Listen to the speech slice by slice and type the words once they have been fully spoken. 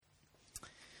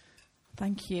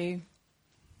Thank you.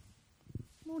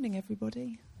 Morning,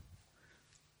 everybody.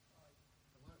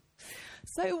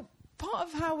 So part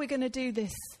of how we're going to do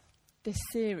this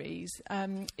series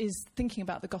is thinking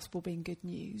about the gospel being good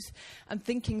news and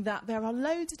thinking that there are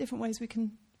loads of different ways we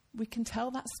can tell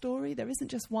that story. There isn't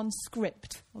just one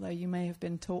script, although you may have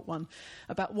been taught one,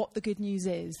 about what the good news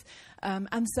is.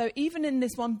 And so even in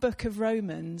this one book of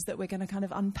Romans that we're going to kind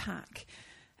of unpack,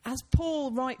 as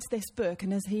Paul writes this book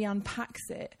and as he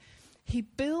unpacks it, he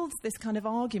builds this kind of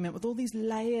argument with all these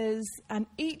layers, and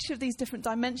each of these different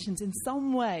dimensions in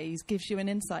some ways gives you an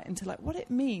insight into like what it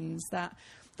means that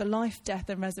the life, death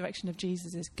and resurrection of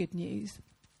Jesus is good news.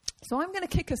 So I'm going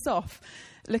to kick us off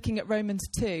looking at Romans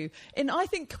 2 in, I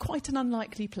think, quite an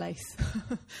unlikely place.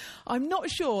 I'm not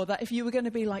sure that if you were going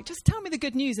to be like, just tell me the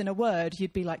good news in a word,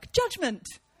 you'd be like, judgment.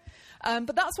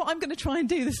 But that's what I'm going to try and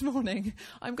do this morning.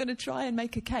 I'm going to try and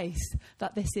make a case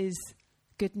that this is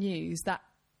good news, that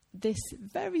this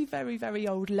very, very, very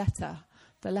old letter,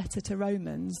 the letter to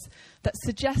Romans, that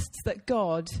suggests that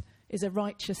God is a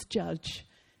righteous judge,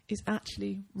 is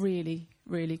actually really,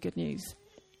 really good news.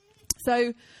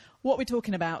 So what we're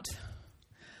talking about,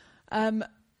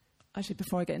 actually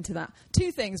before I get into that,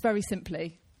 two things very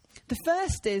simply. The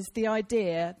first is the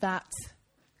idea that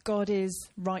God is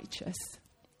righteous,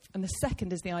 and the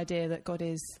second is the idea that God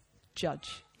is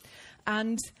judge.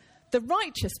 And the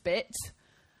righteous bit,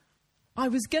 I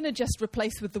was going to just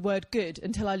replace with the word good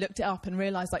until I looked it up and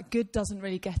realised like good doesn't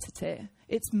really get at it.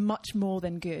 It's much more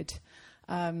than good.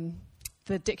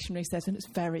 The dictionary says, and it's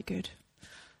very good,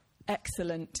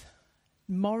 excellent,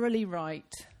 morally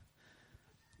right.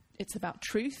 It's about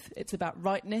truth. It's about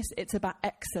rightness. It's about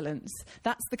excellence.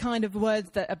 That's the kind of words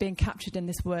that are being captured in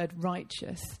this word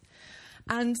righteous.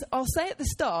 And I'll say at the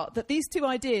start that these two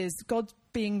ideas, God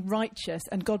being righteous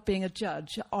and God being a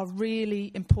judge, are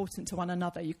really important to one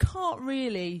another. You can't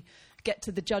really get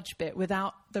to the judge bit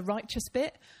without the righteous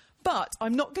bit. But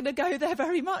I'm not going to go there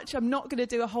very much. I'm not going to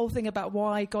do a whole thing about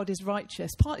why God is righteous,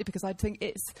 partly because I think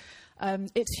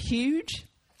it's huge.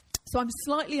 So I'm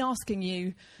slightly asking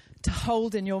you to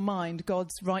hold in your mind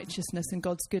God's righteousness and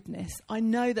God's goodness. I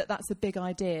know that that's a big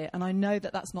idea, and I know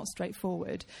that that's not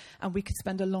straightforward, and we could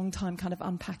spend a long time kind of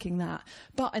unpacking that.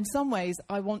 But in some ways,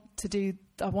 I want to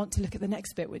look at the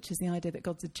next bit, which is the idea that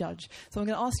God's a judge. So I'm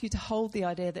going to ask you to hold the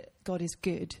idea that God is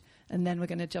good, and then we're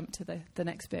going to jump to the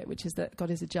next bit, which is that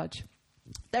God is a judge.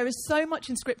 There is so much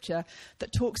in Scripture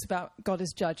that talks about God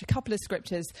as judge. A couple of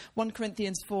scriptures, 1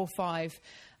 Corinthians 4:5,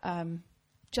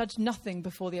 judge nothing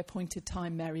before the appointed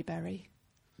time, Mary Berry.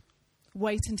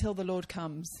 Wait until the Lord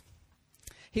comes.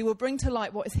 He will bring to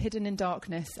light what is hidden in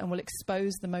darkness and will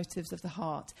expose the motives of the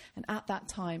heart. And at that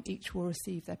time, each will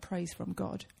receive their praise from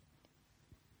God.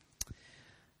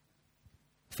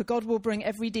 For God will bring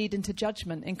every deed into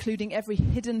judgment, including every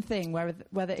hidden thing,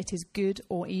 whether it is good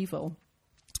or evil.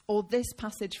 Or this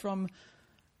passage from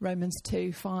Romans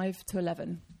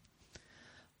 2:5-11.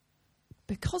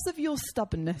 Because of your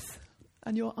stubbornness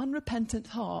and your unrepentant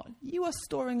heart, you are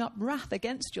storing up wrath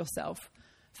against yourself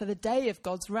for the day of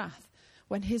God's wrath,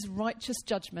 when his righteous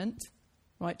judgment,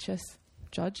 righteous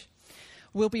judge,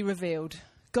 will be revealed.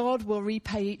 God will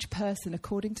repay each person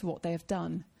according to what they have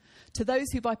done. To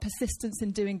those who by persistence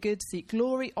in doing good seek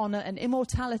glory, honour and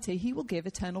immortality, he will give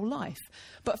eternal life.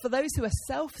 But for those who are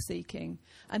self-seeking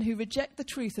and who reject the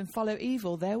truth and follow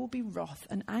evil, there will be wrath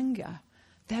and anger.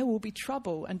 There will be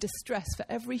trouble and distress for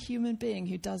every human being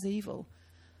who does evil.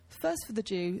 First for the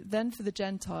Jew, then for the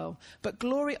Gentile. But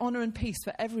glory, honour and peace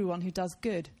for everyone who does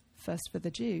good. First for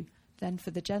the Jew, then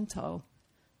for the Gentile.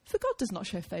 For God does not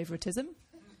show favouritism.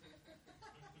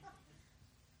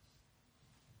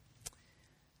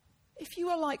 If you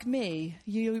are like me,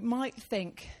 you might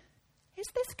think, is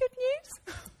this good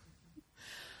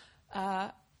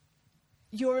news?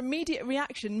 Your immediate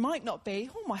reaction might not be,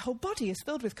 oh, my whole body is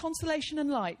filled with consolation and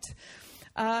light.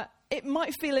 It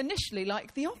might feel initially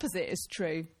like the opposite is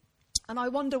true. And I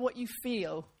wonder what you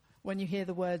feel when you hear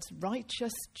the words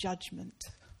righteous judgment.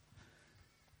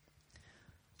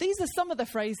 These are some of the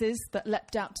phrases that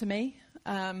leapt out to me,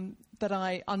 that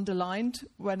I underlined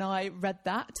when I read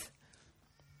that.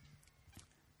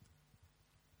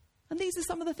 And these are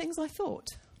some of the things I thought.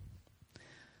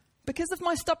 Because of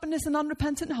my stubbornness and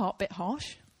unrepentant heart, bit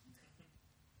harsh.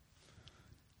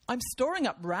 I'm storing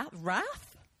up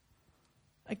wrath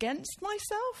against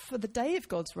myself for the day of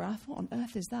God's wrath. What on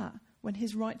earth is that? When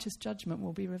his righteous judgment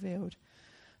will be revealed.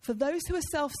 For those who are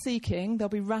self-seeking, there'll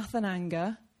be wrath and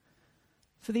anger.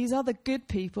 For these other good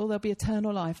people, there'll be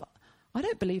eternal life. I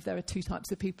don't believe there are two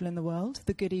types of people in the world,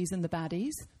 the goodies and the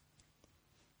baddies.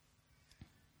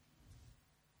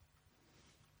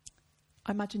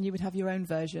 I imagine you would have your own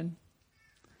version.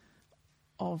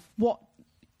 of what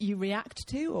you react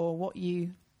to or what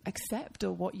you accept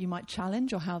or what you might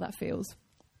challenge or how that feels.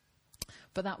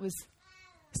 But that was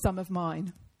some of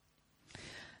mine.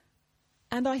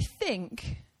 And I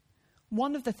think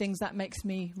one of the things that makes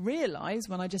me realise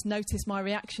when I just notice my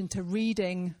reaction to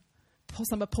reading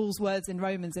some of Paul's words in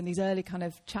Romans in these early kind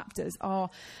of chapters are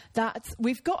that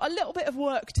we've got a little bit of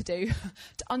work to do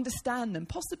to understand them,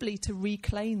 possibly to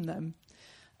reclaim them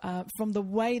from the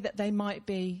way that they might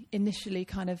be initially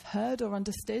kind of heard or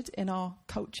understood in our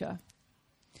culture.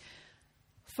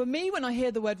 For me, when I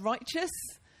hear the word righteous,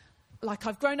 like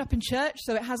I've grown up in church,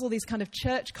 so it has all these kind of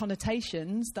church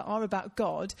connotations that are about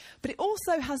God, but it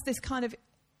also has this kind of,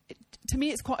 to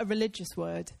me, it's quite a religious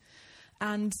word.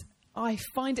 And I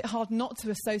find it hard not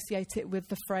to associate it with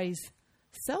the phrase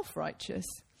self-righteous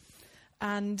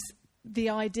and the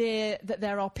idea that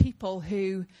there are people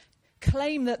who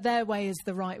claim that their way is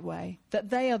the right way, that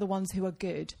they are the ones who are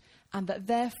good, and that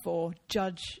therefore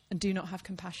judge and do not have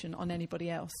compassion on anybody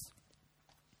else.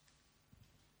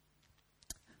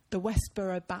 The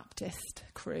Westboro Baptist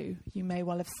crew, you may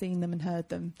well have seen them and heard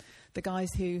them. The guys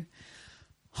who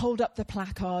hold up the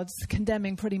placards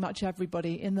condemning pretty much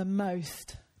everybody in the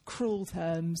most cruel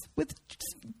terms, with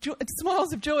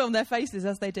smiles of joy on their faces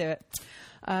as they do it.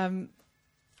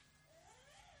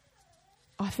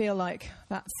 I feel like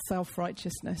that's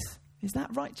self-righteousness. Is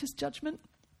that righteous judgment?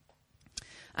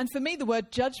 And for me, the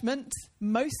word judgment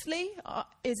mostly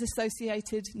is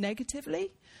associated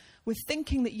negatively with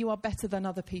thinking that you are better than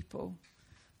other people,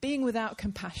 being without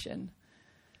compassion,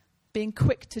 being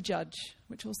quick to judge,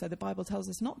 which also the Bible tells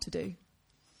us not to do.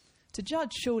 To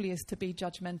judge surely is to be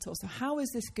judgmental. So how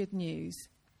is this good news?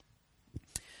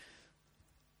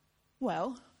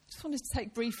 Well, I just wanted to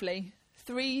take briefly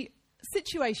 3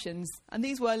 situations, and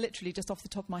these were literally just off the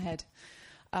top of my head.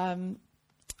 I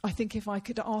think if I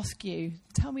could ask you,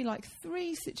 tell me like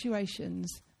 3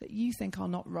 situations that you think are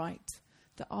not right,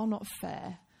 that are not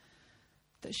fair,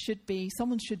 that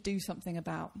someone should do something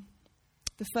about.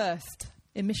 The first,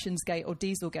 Emissionsgate or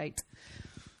Dieselgate.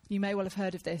 You may well have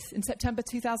heard of this. In September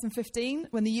 2015,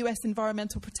 when the US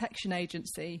Environmental Protection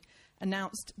Agency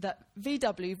announced that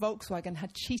VW, Volkswagen,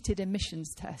 had cheated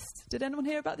emissions tests. Did anyone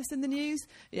hear about this in the news?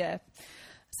 Yeah.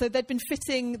 So they'd been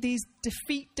fitting these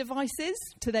defeat devices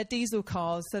to their diesel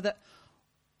cars so that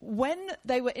when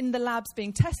they were in the labs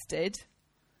being tested,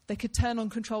 they could turn on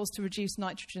controls to reduce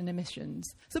nitrogen emissions.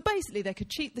 So basically, they could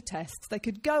cheat the tests. They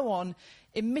could go on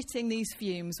emitting these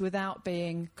fumes without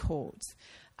being caught.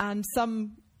 And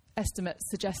some estimates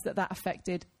suggest that that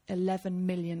affected 11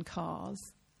 million cars.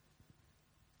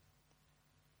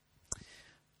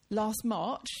 Last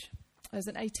March, there's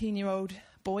an 18-year-old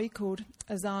boy called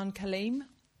Azan Kaleem,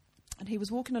 and he was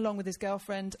walking along with his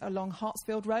girlfriend along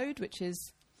Hartsfield Road, which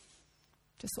is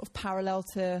just sort of parallel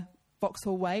to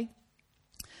Vauxhall Way.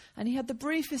 And he had the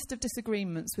briefest of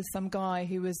disagreements with some guy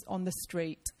who was on the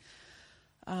street.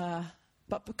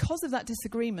 But because of that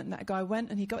disagreement, that guy went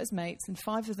and he got his mates, and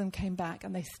 5 of them came back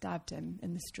and they stabbed him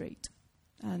in the street.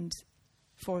 And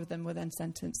 4 of them were then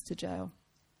sentenced to jail.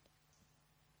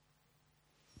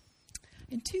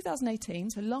 In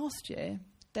 2018, so last year,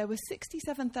 there were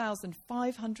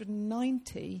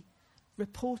 67,590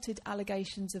 reported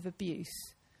allegations of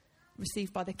abuse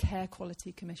received by the Care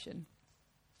Quality Commission.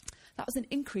 That was an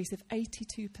increase of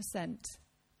 82%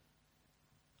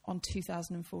 on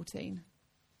 2014.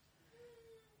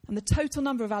 And the total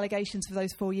number of allegations for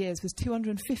those 4 years was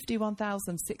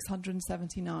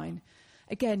 251,679.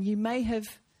 Again, you may have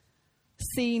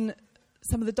seen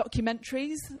some of the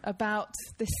documentaries about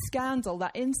this scandal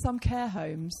that in some care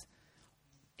homes,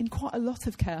 in quite a lot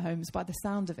of care homes by the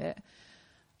sound of it,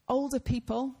 older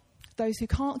people, those who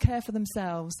can't care for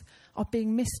themselves, are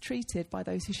being mistreated by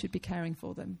those who should be caring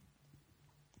for them.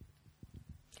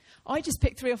 I just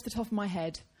picked 3 off the top of my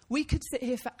head. We could sit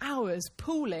here for hours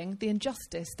pooling the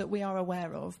injustice that we are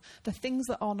aware of, the things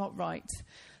that are not right,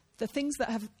 the things that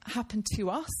have happened to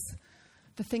us,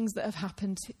 the things that have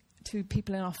happened to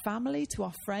people in our family, to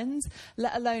our friends,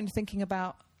 let alone thinking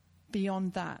about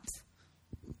beyond that.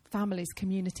 Families,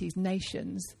 communities,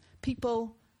 nations,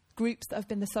 people, groups that have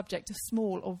been the subject of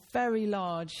small or very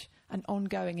large and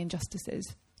ongoing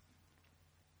injustices.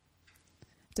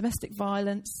 Domestic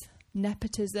violence,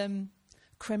 nepotism,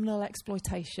 criminal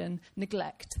exploitation,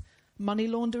 neglect, money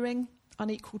laundering,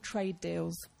 unequal trade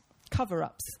deals,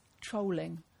 cover-ups,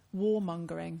 trolling,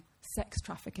 warmongering, sex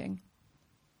trafficking.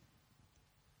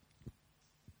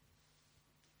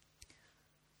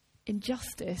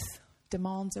 Injustice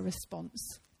demands a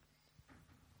response.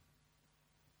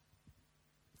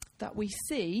 That we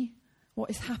see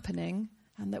what is happening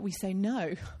and that we say,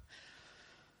 no,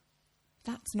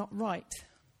 that's not right.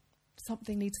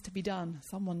 something needs to be done.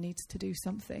 Someone needs to do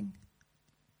something.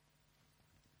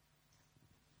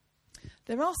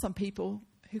 There are some people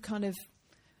who kind of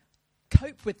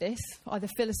cope with this, either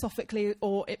philosophically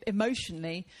or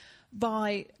emotionally,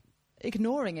 by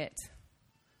ignoring it,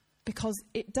 because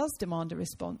it does demand a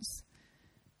response.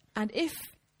 And if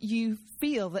you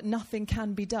feel that nothing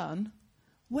can be done,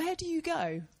 where do you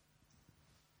go?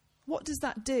 What does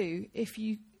that do if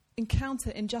you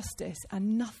encounter injustice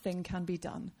and nothing can be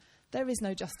done? There is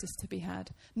no justice to be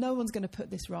had. No one's going to put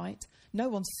this right. No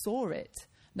one saw it.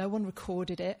 No one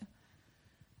recorded it.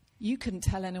 You couldn't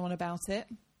tell anyone about it.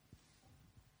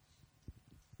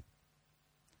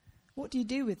 What do you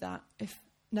do with that if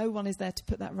no one is there to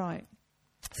put that right?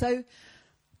 So,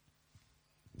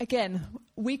 again,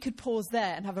 we could pause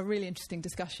there and have a really interesting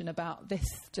discussion about this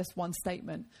just one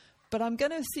statement. But I'm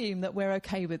going to assume that we're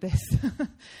okay with this,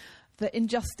 that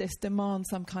injustice demands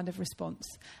some kind of response.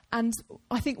 And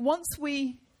I think once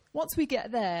we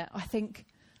get there, I think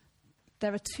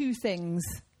there are two things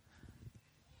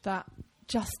that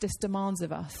justice demands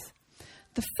of us.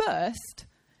 The first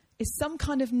is some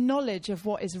kind of knowledge of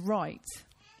what is right,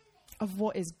 of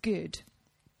what is good.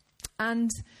 And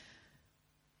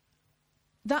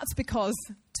that's because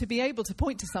to be able to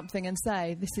point to something and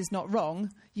say, this is not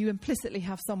wrong, you implicitly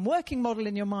have some working model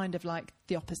in your mind of like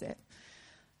the opposite.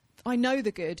 I know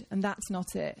the good and that's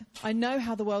not it. I know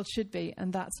how the world should be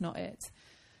and that's not it.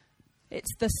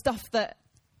 It's the stuff that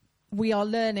we are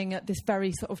learning at this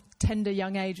very sort of tender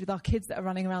young age with our kids that are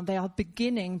running around. They are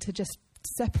beginning to just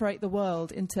separate the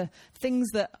world into things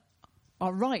that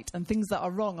are right and things that are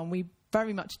wrong, and we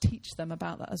very much teach them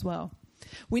about that as well.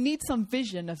 We need some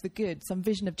vision of the good, some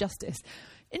vision of justice.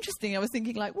 Interesting, I was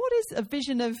thinking, like, what is a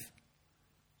vision of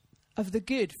the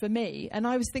good for me? And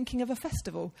I was thinking of a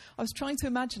festival. I was trying to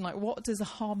imagine, like, what does a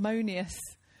harmonious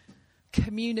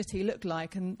community look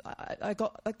like? And I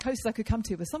got as close as I could come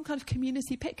to was some kind of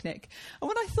community picnic. And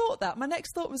when I thought that, my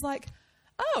next thought was like,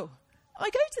 oh, I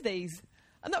go to these.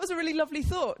 And that was a really lovely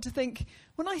thought to think,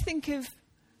 when I think of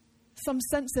some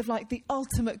sense of like the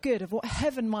ultimate good of what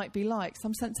heaven might be like,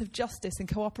 some sense of justice and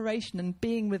cooperation and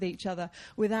being with each other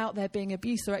without there being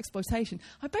abuse or exploitation,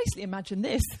 I basically imagine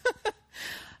this.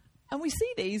 And we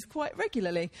see these quite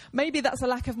regularly. Maybe that's a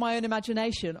lack of my own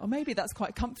imagination, or maybe that's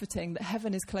quite comforting that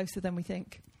heaven is closer than we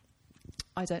think.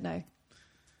 I don't know.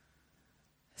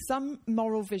 Some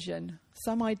moral vision,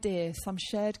 some idea, some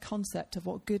shared concept of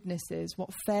what goodness is, what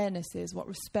fairness is, what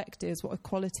respect is, what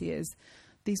equality is.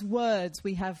 These words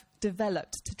we have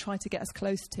developed to try to get us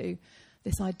close to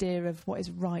this idea of what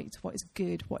is right, what is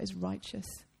good, what is righteous.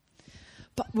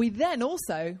 But we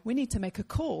need to make a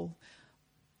call.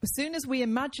 As soon as we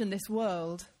imagine this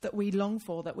world that we long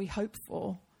for, that we hope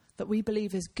for, that we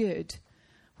believe is good,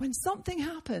 when something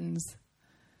happens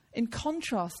in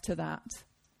contrast to that,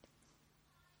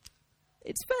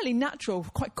 it's fairly natural,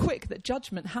 quite quick, that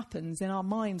judgment happens in our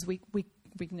minds. We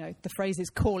know the phrase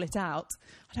is call it out.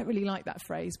 I don't really like that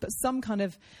phrase, but some kind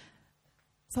of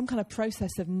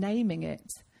process of naming it.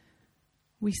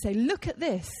 We say, look at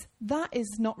this, that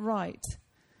is not right.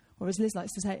 Or as Liz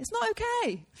likes to say, it's not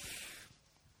okay.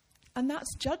 And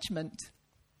that's judgment.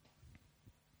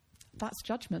 That's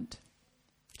judgment.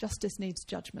 Justice needs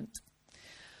judgment.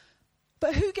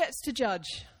 But who gets to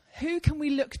judge? Who can we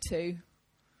look to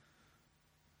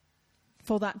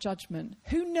for that judgment?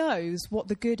 Who knows what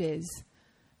the good is?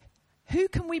 Who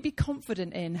can we be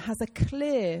confident in has a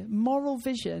clear moral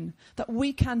vision that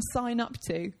we can sign up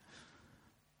to,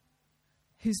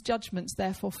 whose judgments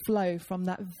therefore flow from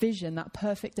that vision, that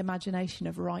perfect imagination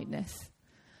of rightness?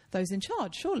 Those in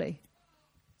charge, surely.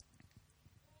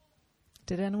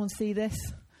 Did anyone see this?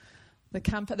 The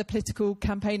political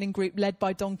campaigning group led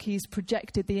by donkeys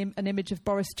projected an image of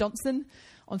Boris Johnson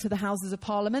onto the Houses of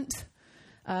Parliament.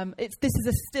 This is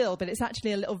a still, but it's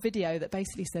actually a little video that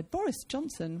basically said, Boris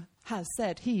Johnson has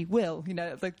said he will,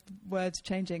 the words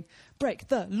changing, break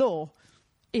the law.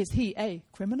 Is he a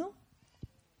criminal?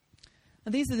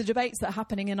 And these are the debates that are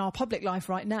happening in our public life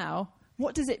right now.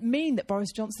 What does it mean that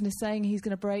Boris Johnson is saying he's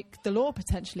going to break the law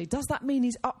potentially? Does that mean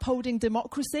he's upholding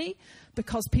democracy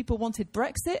because people wanted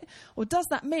Brexit? Or does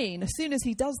that mean as soon as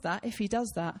he does that, if he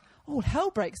does that, all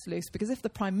hell breaks loose? Because if the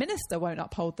Prime Minister won't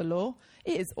uphold the law,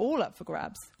 it is all up for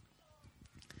grabs.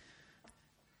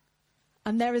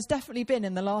 And there has definitely been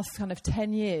in the last kind of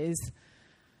 10 years,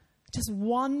 just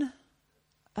one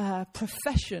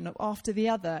profession after the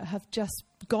other have just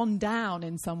gone down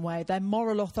in some way. Their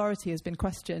moral authority has been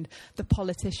questioned. The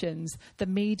politicians, the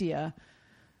media,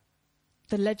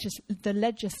 the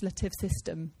legislative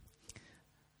system,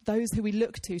 those who we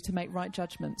look to make right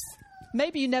judgments.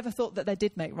 Maybe you never thought that they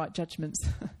did make right judgments,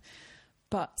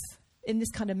 but in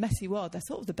this kind of messy world, they're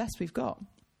sort of the best we've got.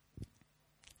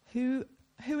 Who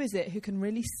is it who can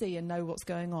really see and know what's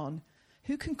going on?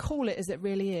 Who can call it as it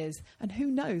really is? And who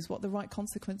knows what the right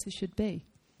consequences should be?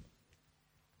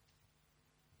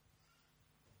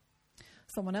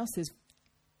 Someone else's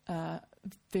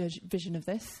vision of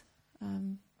this.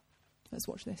 Let's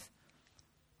watch this.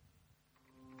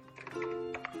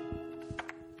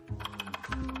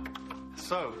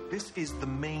 So, this is the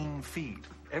main feed.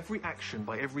 Every action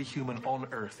by every human on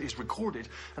Earth is recorded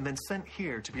and then sent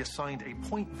here to be assigned a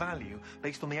point value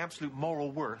based on the absolute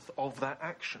moral worth of that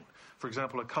action. For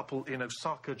example, a couple in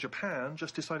Osaka, Japan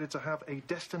just decided to have a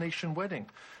destination wedding,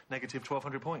 negative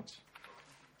 1,200 points.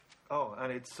 Oh,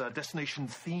 and it's a destination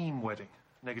theme wedding,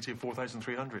 negative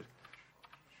 4,300.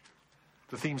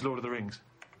 The theme's Lord of the Rings.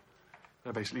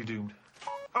 They're basically doomed.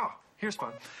 Ah, here's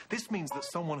fun. This means that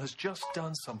someone has just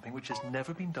done something which has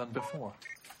never been done before.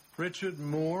 Richard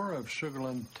Moore of Sugar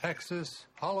Land, Texas,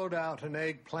 hollowed out an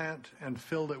eggplant and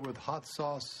filled it with hot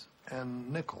sauce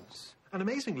and nickels. And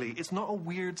amazingly, it's not a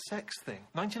weird sex thing.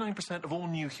 99% of all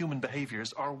new human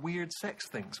behaviors are weird sex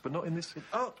things, but not in this...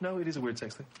 Oh, no, it is a weird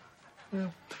sex thing. Yeah.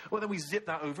 Well, then we zip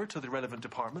that over to the relevant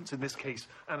departments. In this case,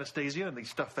 Anastasia in the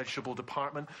stuffed vegetable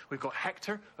department. We've got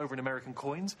Hector over in American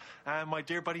coins. And my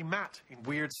dear buddy Matt in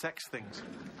weird sex things.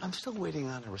 I'm still waiting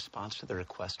on a response to the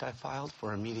request I filed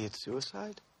for immediate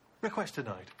suicide. Request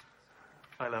denied.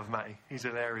 I love Matty. He's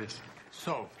hilarious.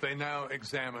 So, they now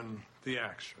examine the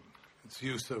action. Its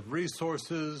use of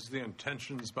resources, the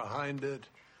intentions behind it,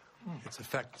 its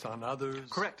effects on others.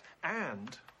 Correct.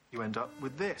 And you end up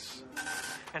with this.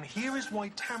 And here is why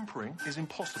tampering is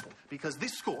impossible. Because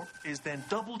this score is then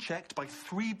double-checked by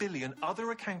 3 billion other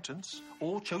accountants,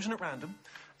 all chosen at random.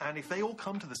 And if they all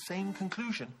come to the same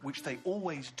conclusion, which they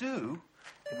always do,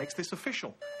 it makes this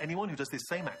official. Anyone who does this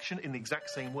same action in the exact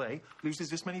same way loses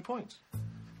this many points.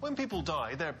 When people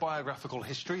die, their biographical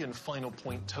history and final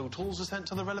point totals are sent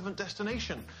to the relevant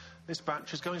destination. This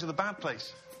batch is going to the bad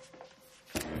place.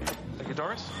 Thank you,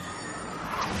 Doris.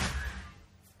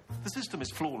 The system is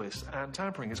flawless, and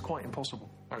tampering is quite impossible.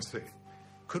 I see.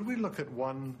 Could we look at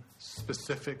one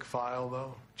specific file,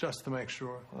 though, just to make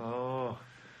sure? Oh,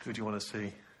 who do you want to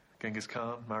see? Genghis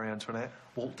Khan, Marie Antoinette?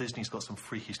 Walt Disney's got some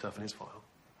freaky stuff in his file.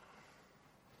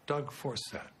 Doug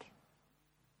Forsett.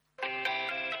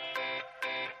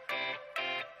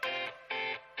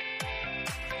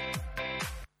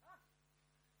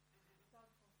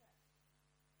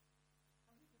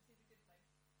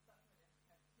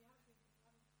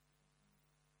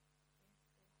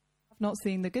 Not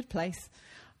seen The Good Place.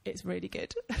 It's really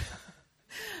good.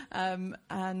 And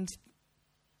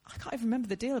I can't even remember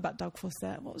the deal about Doug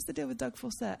Forsett. What was the deal with Doug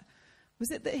Forsett? Was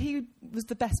it that he was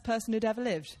the best person who'd ever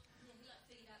lived?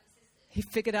 He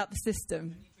figured out the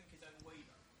system.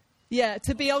 Yeah,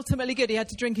 to be ultimately good, he had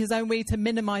to drink his own weed to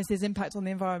minimise his impact on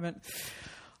the environment.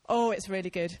 Oh, it's really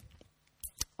good.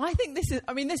 I think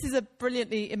this is a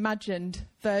brilliantly imagined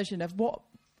version of what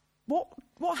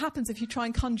happens if you try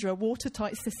and conjure a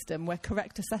watertight system where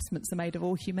correct assessments are made of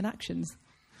all human actions.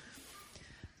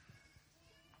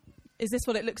 Is this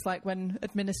what it looks like when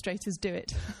administrators do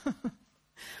it?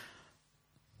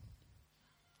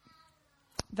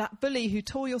 That bully who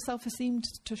tore your self-esteem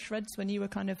to shreds when you were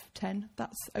kind of 10,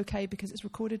 that's okay because it's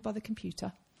recorded by the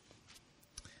computer.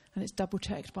 And it's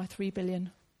double-checked by 3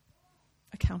 billion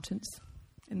accountants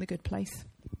in The Good Place.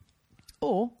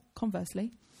 Or,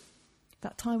 conversely,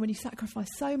 that time when you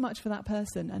sacrificed so much for that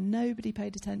person and nobody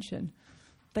paid attention,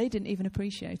 they didn't even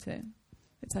appreciate it.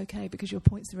 It's okay because your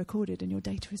points are recorded and your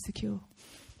data is secure.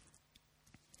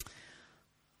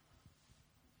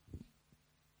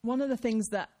 One of the things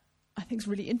that I think is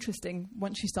really interesting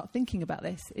once you start thinking about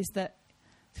this is that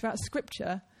throughout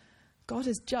Scripture, God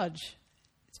as judge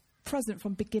is present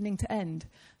from beginning to end.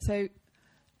 So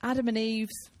Adam and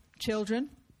Eve's children,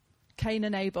 Cain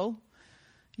and Abel,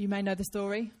 you may know the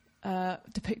story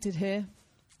depicted here.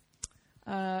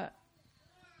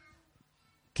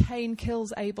 Cain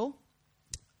kills Abel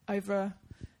over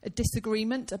a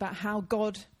disagreement about how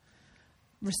God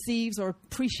receives or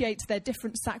appreciates their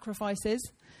different sacrifices.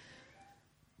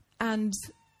 And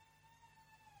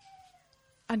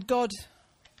God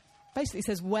basically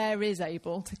says, "Where is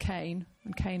Abel?" to Cain,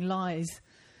 and Cain lies.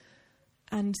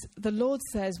 And the Lord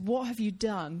says, "What have you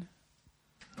done?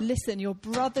 Listen, your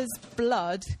brother's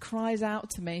blood cries out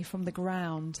to me from the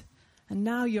ground, and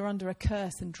now you're under a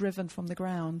curse and driven from the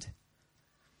ground."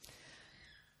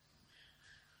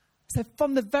 So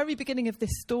from the very beginning of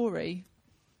this story,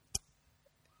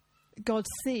 God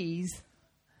sees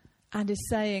and is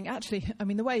saying, actually, I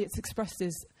mean, the way it's expressed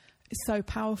is so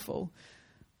powerful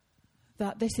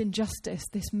that this injustice,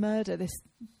 this murder, this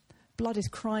blood is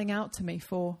crying out to me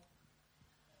for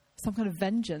some kind of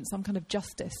vengeance, some kind of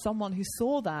justice, someone who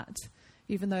saw that,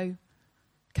 even though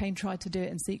Cain tried to do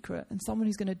it in secret, and someone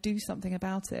who's going to do something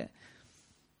about it.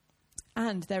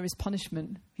 And there is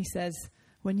punishment. He says,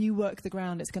 when you work the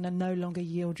ground, it's going to no longer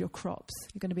yield your crops.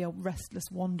 You're going to be a restless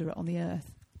wanderer on the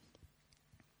earth.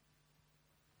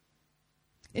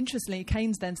 Interestingly,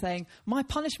 Cain's then saying, my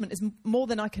punishment is more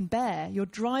than I can bear. You're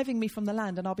driving me from the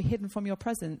land and I'll be hidden from your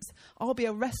presence. I'll be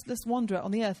a restless wanderer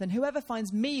on the earth, and whoever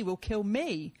finds me will kill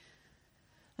me.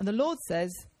 And the Lord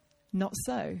says, not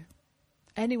so.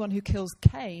 Anyone who kills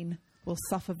Cain will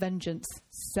suffer vengeance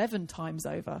 7 times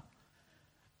over.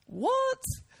 What?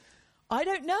 I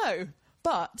don't know.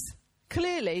 But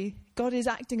clearly, God is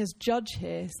acting as judge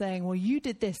here, saying, well, you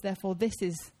did this, therefore this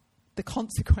is the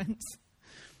consequence.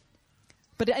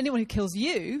 But anyone who kills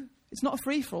you, it's not a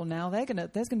free-for-all now. There's going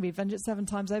to be vengeance 7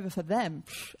 times over for them.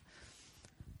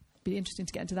 Be interesting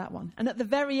to get into that one. And at the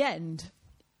very end,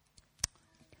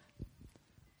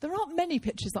 there aren't many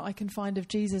pictures that I can find of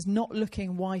Jesus not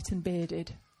looking white and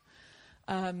bearded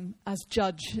as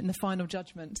judge in the final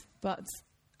judgment. But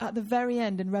at the very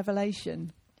end in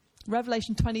Revelation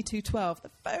 22:12, the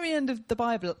very end of the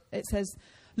Bible, it says,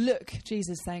 look,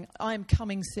 Jesus saying, I am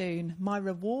coming soon. My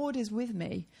reward is with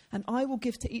me, and I will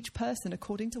give to each person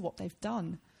according to what they've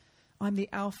done. I'm the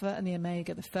Alpha and the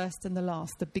Omega, the first and the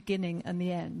last, the beginning and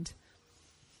the end.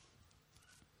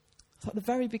 So at the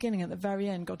very beginning, at the very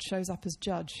end, God shows up as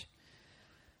judge.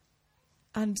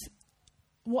 And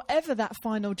whatever that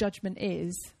final judgment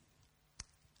is,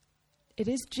 it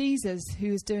is Jesus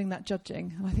who is doing that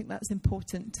judging. And I think that's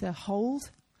important to hold,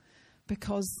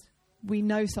 because we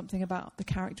know something about the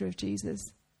character of Jesus,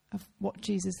 of what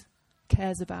Jesus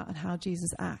cares about and how Jesus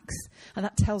acts. And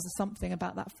that tells us something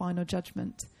about that final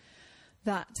judgment.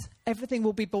 That everything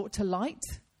will be brought to light.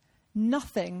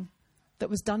 Nothing that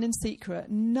was done in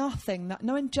secret, no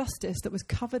injustice that was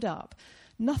covered up,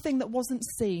 nothing that wasn't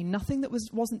seen, nothing that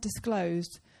wasn't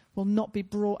disclosed will not be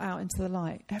brought out into the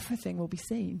light. Everything will be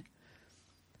seen.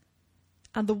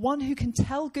 And the one who can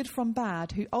tell good from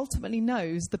bad, who ultimately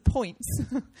knows the points,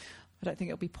 I don't think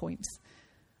it'll be points,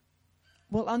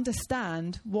 will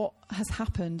understand what has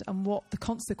happened and what the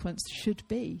consequence should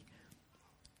be.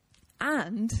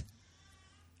 And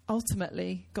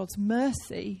ultimately, God's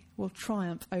mercy will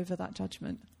triumph over that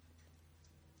judgment.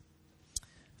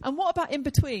 And what about in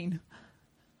between?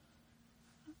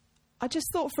 I just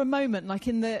thought for a moment, like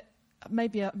in the,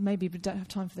 maybe we don't have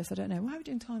time for this, I don't know. How are we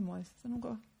doing time-wise? We've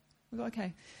got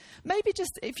okay. Maybe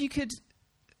just if you could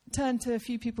turn to a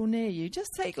few people near you, just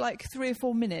take like 3 or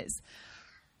 4 minutes.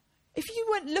 If you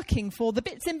went looking for the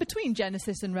bits in between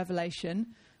Genesis and Revelation,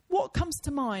 what comes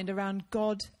to mind around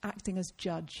God acting as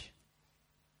judge?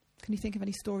 Can you think of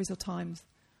any stories or times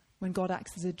when God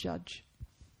acts as a judge?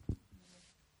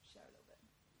 Share a little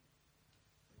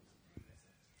bit.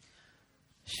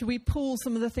 Should we pull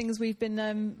some of the things we've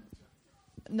been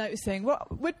noticing?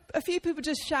 Would a few people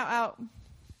just shout out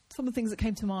some of the things that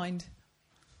came to mind?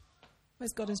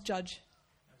 Where's God as judge?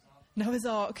 Noah's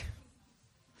Ark.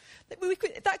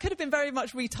 That could have been very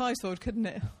much retitled, couldn't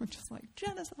it? Just like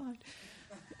genocide.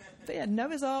 But yeah,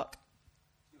 Noah's Ark.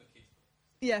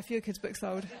 Yeah, a few kids' books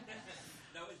sold.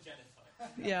 Noah's genocide.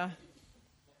 Yeah.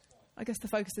 I guess the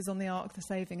focus is on the ark, the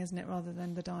saving, isn't it, rather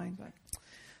than the dying. But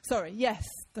sorry, yes,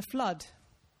 the flood.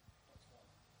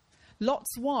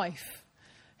 Lot's wife,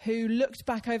 who looked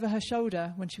back over her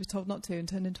shoulder when she was told not to and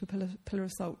turned into a pillar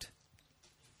of salt.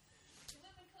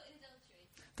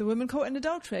 The woman caught in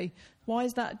adultery. Why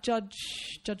is that judging?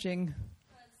 Because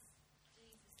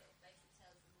Jesus sort of basically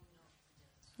tells them all not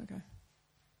to judge. Okay.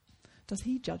 Does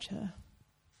he judge her?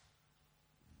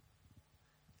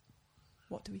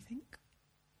 What do we think?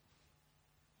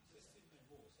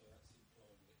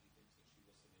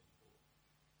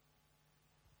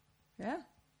 Yeah.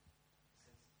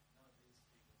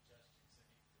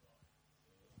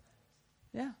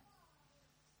 Yeah.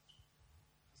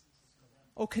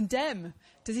 Or condemn.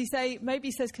 Does he say, maybe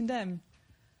he says condemn.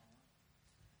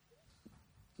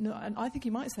 No, and I think he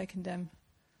might say condemn.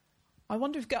 I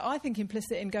wonder if, I think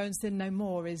implicit in go and sin no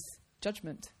more is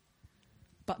judgment,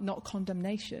 but not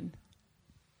condemnation.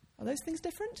 Are those things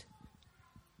different?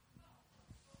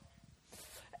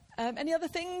 Any other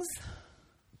things?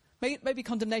 Maybe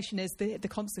condemnation is the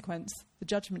consequence. The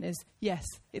judgment is, yes,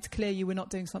 it's clear you were not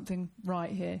doing something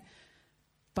right here,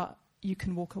 but you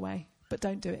can walk away, but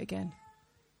don't do it again.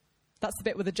 That's the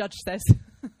bit where the judge says,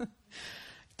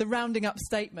 the rounding up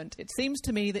statement. It seems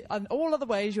to me that in all other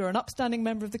ways you're an upstanding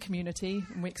member of the community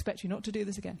and we expect you not to do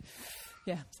this again.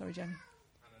 Yeah, sorry, Jamie.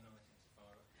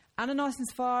 Ananias and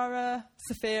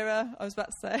Sapphira, I was about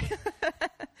to say.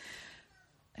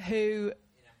 who,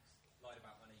 in Acts lied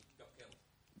about money, got killed.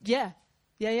 yeah.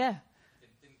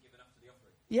 Didn't give enough to the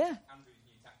offering. Yeah. Andrew's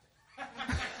new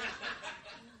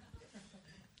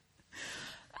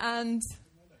tactic.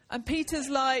 And Peter's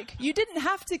like, you didn't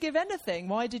have to give anything.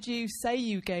 Why did you say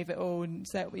you gave it all? And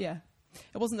say, yeah.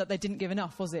 It wasn't that they didn't give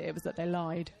enough, was it? It was that they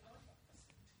lied.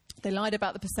 They lied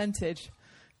about the percentage.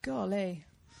 Golly.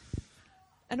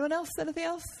 Anyone else? Anything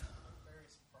else?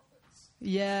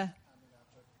 Yeah.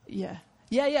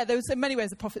 There was, in many ways,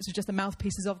 the prophets were just the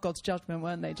mouthpieces of God's judgment,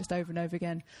 weren't they? Just over and over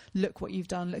again. Look what you've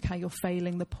done. Look how you're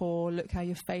failing the poor. Look how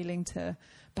you're failing to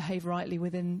behave rightly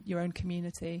within your own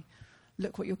community.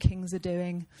 Look what your kings are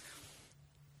doing.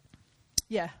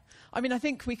 Yeah. I mean, I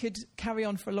think we could carry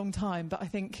on for a long time, but I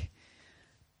think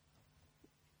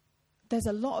there's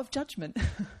a lot of judgment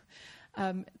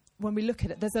when we look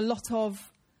at it. There's a lot of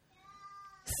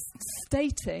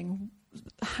stating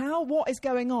what is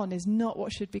going on is not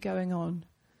what should be going on.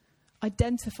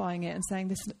 Identifying it and saying,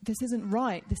 this isn't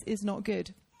right. This is not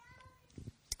good.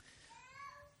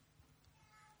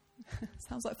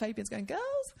 Sounds like Fabian's going,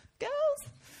 girls.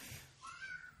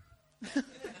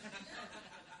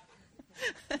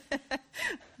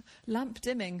 Lamp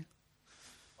dimming.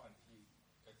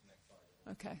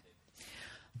 Okay.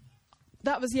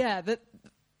 That was,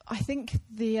 I think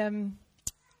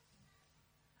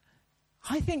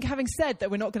having said that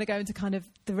we're not going to go into kind of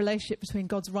the relationship between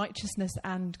God's righteousness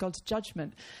and God's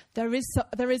judgment, there is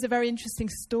a very interesting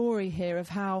story here of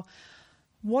how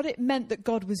what it meant that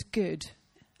God was good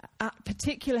at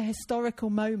particular historical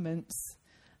moments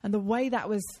and the way that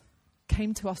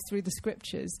came to us through the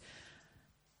scriptures.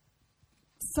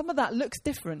 Some of that looks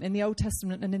different in the Old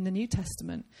Testament and in the New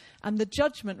Testament. And the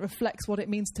judgment reflects what it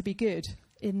means to be good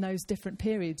in those different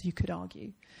periods, you could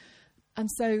argue. And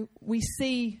so we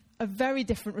see a very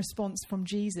different response from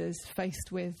Jesus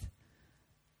faced with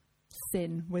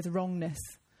sin, with wrongness.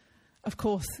 Of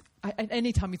course,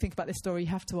 any time you think about this story, you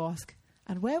have to ask,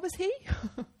 and where was he?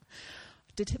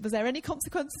 Was there any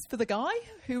consequences for the guy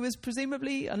who was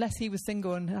presumably, unless he was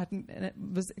single and it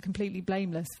was completely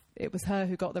blameless, it was her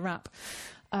who got the rap.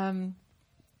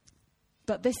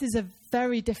 But this is a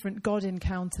very different God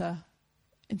encounter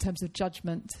in terms of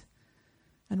judgment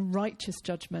and righteous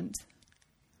judgment.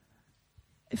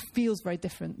 It feels very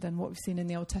different than what we've seen in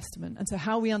the Old Testament. And so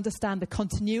how we understand the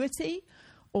continuity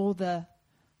or the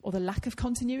lack of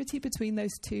continuity between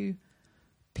those two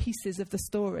pieces of the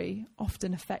story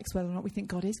often affects whether or not we think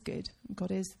God is good and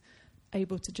God is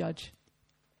able to judge.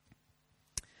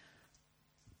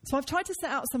 So I've tried to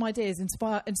set out some ideas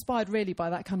inspired really by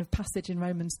that kind of passage in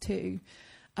Romans 2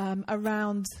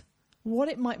 around what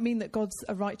it might mean that God's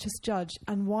a righteous judge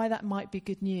and why that might be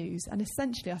good news. And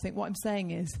essentially, I think what I'm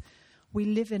saying is we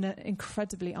live in an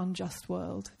incredibly unjust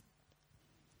world.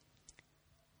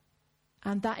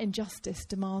 And that injustice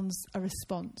demands a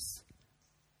response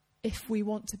if we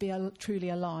want to be truly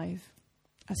alive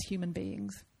as human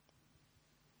beings.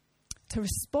 To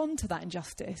respond to that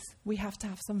injustice, we have to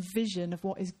have some vision of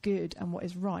what is good and what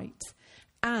is right.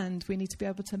 And we need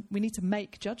to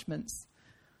make judgments.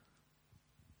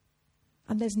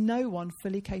 And there's no one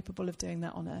fully capable of doing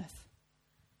that on earth.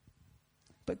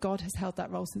 But God has held that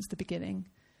role since the beginning,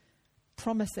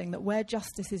 promising that where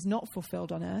justice is not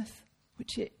fulfilled on earth,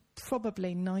 which it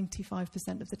probably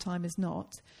 95% of the time is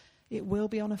not, it will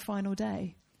be on a final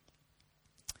day.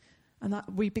 And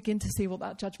that we begin to see what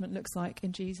that judgment looks like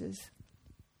in Jesus.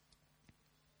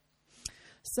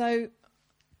 So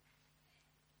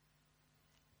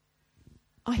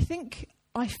I think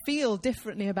I feel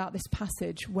differently about this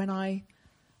passage when I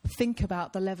think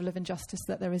about the level of injustice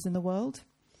that there is in the world.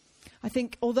 I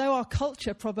think although our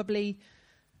culture probably,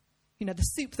 the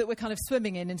soup that we're kind of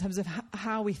swimming in terms of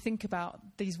how we think about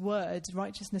these words,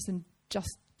 righteousness and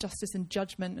justice and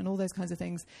judgment and all those kinds of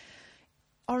things,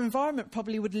 our environment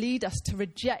probably would lead us to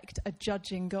reject a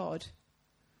judging God,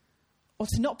 or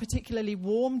to not particularly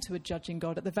warm to a judging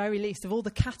God at the very least. Of all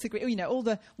the category, all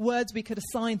the words we could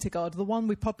assign to God, the one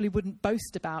we probably wouldn't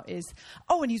boast about is,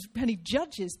 and he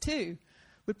judges too.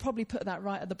 We'd probably put that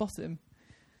right at the bottom.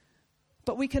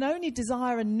 But we can only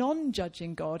desire a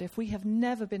non-judging God if we have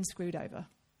never been screwed over,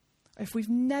 if we've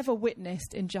never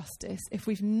witnessed injustice, if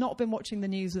we've not been watching the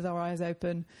news with our eyes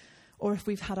open, or if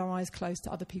we've had our eyes closed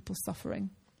to other people's suffering.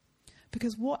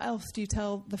 Because what else do you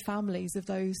tell the families of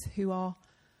those who are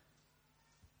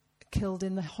killed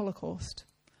in the Holocaust,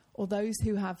 or those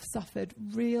who have suffered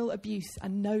real abuse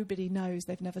and nobody knows,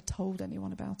 they've never told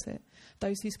anyone about it,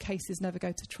 those whose cases never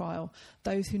go to trial,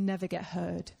 those who never get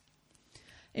heard?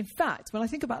 In fact, when I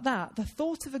think about that, the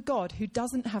thought of a God who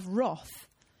doesn't have wrath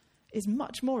is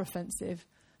much more offensive.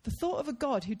 The thought of a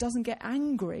God who doesn't get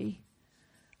angry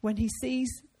when he sees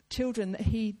children that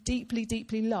he deeply,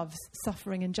 deeply loves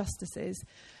suffering injustices,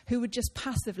 who would just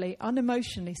passively,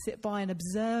 unemotionally sit by and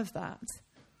observe that,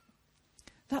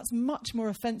 that's much more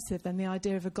offensive than the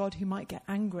idea of a God who might get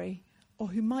angry or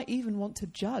who might even want to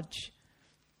judge.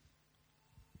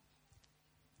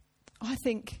 I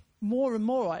think more and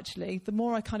more, actually, the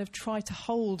more I kind of try to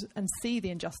hold and see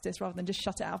the injustice rather than just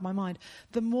shut it out of my mind,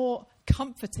 the more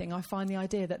comforting I find the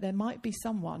idea that there might be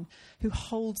someone who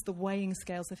holds the weighing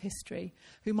scales of history,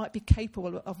 who might be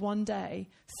capable of one day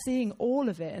seeing all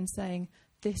of it and saying,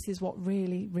 this is what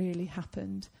really, really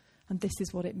happened, and this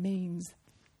is what it means.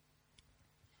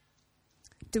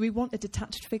 Do we want a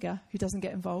detached figure who doesn't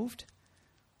get involved?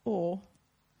 Or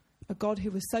a God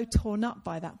who was so torn up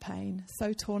by that pain,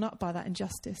 so torn up by that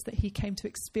injustice, that he came to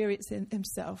experience in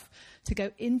himself, to go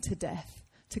into death,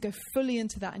 to go fully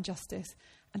into that injustice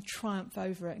and triumph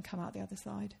over it and come out the other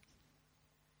side?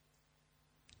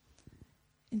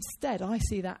 Instead, I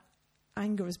see that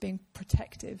anger as being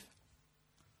protective.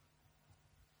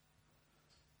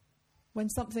 When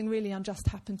something really unjust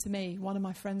happened to me, one of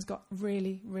my friends got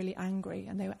really, really angry,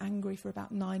 and they were angry for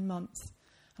about 9 months.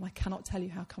 And I cannot tell you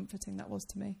how comforting that was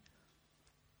to me.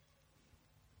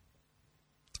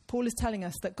 Paul is telling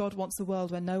us that God wants a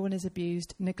world where no one is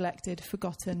abused, neglected,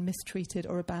 forgotten, mistreated,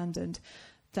 or abandoned.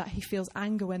 That he feels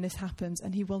anger when this happens,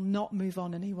 and he will not move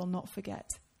on and he will not forget,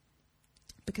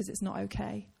 because it's not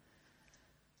okay.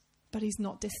 But he's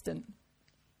not distant.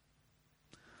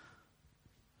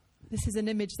 This is an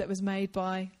image that was made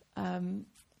by a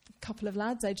couple of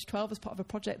lads, aged 12, as part of a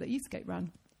project that Youthgate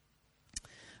ran,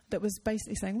 that was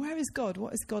basically saying, where is God?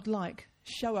 What is God like?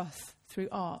 Show us through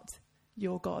art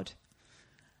your God.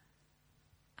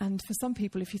 And for some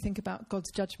people, if you think about God's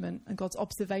judgment and God's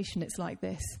observation, it's like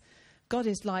this. God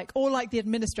is like the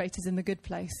administrators in The Good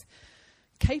Place,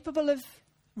 capable of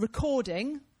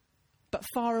recording, but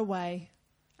far away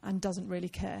and doesn't really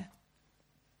care.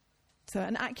 So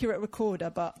an accurate recorder,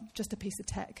 but just a piece of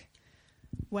tech.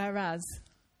 Whereas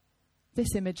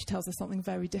this image tells us something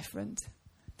very different.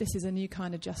 This is a new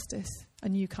kind of justice, a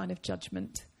new kind of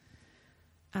judgment.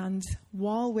 And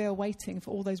while we're waiting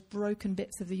for all those broken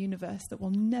bits of the universe that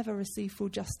will never receive full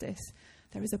justice,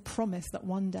 there is a promise that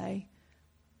one day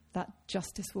that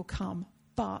justice will come,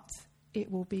 but it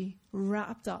will be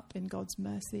wrapped up in God's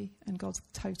mercy and God's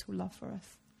total love for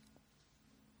us.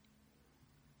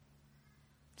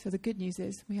 So the good news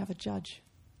is we have a judge.